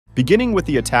Beginning with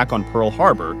the attack on Pearl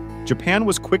Harbor, Japan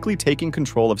was quickly taking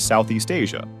control of Southeast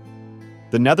Asia.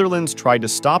 The Netherlands tried to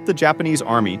stop the Japanese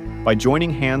army by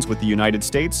joining hands with the United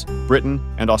States, Britain,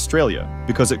 and Australia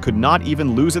because it could not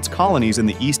even lose its colonies in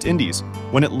the East Indies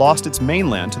when it lost its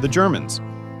mainland to the Germans.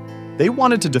 They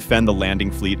wanted to defend the landing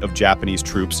fleet of Japanese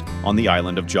troops on the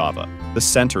island of Java, the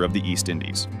center of the East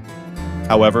Indies.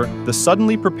 However, the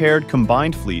suddenly prepared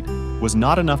combined fleet was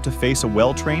not enough to face a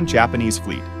well-trained Japanese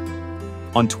fleet.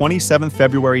 On 27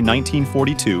 February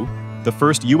 1942, the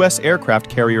first U.S. aircraft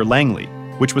carrier Langley,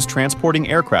 which was transporting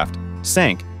aircraft,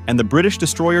 sank, and the British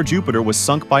destroyer Jupiter was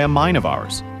sunk by a mine of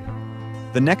ours.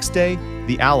 The next day,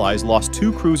 the Allies lost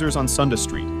 2 cruisers on Sunda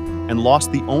Strait and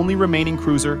lost the only remaining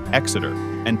cruiser, Exeter,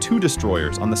 and 2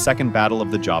 destroyers on the Second Battle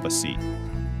of the Java Sea.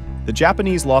 The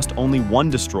Japanese lost only 1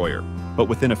 destroyer, but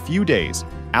within a few days,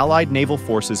 Allied naval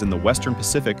forces in the Western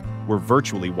Pacific were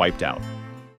virtually wiped out.